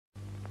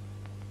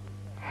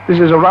This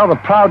is a rather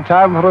proud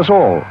time for us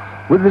all.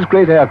 With this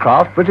great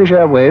aircraft, British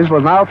Airways will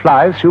now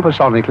fly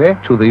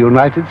supersonically to the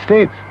United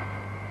States.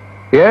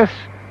 Yes,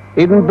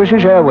 in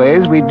British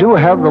Airways, we do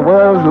have the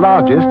world's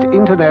largest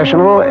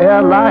international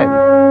airline.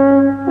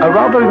 A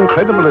rather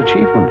incredible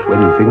achievement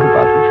when you think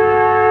about it.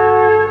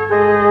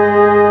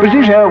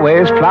 British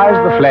Airways flies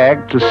the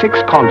flag to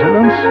 6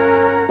 continents,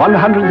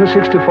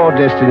 164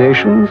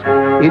 destinations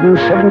in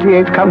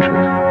 78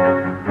 countries,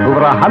 over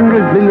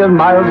 100 million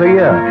miles a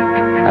year.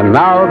 And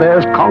now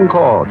there's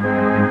Concorde,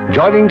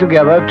 joining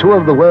together 2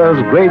 of the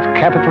world's great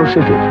capital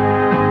cities.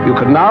 You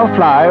can now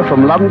fly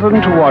from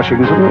London to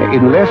Washington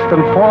in less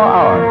than 4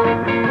 hours.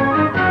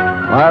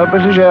 While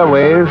British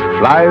Airways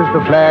flies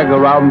the flag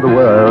around the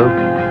world,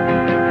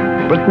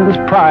 Britain's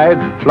pride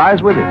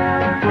flies with it.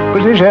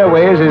 British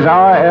Airways is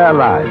our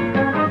airline.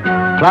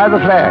 Fly the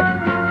flag.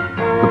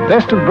 The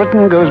best of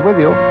Britain goes with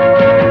you.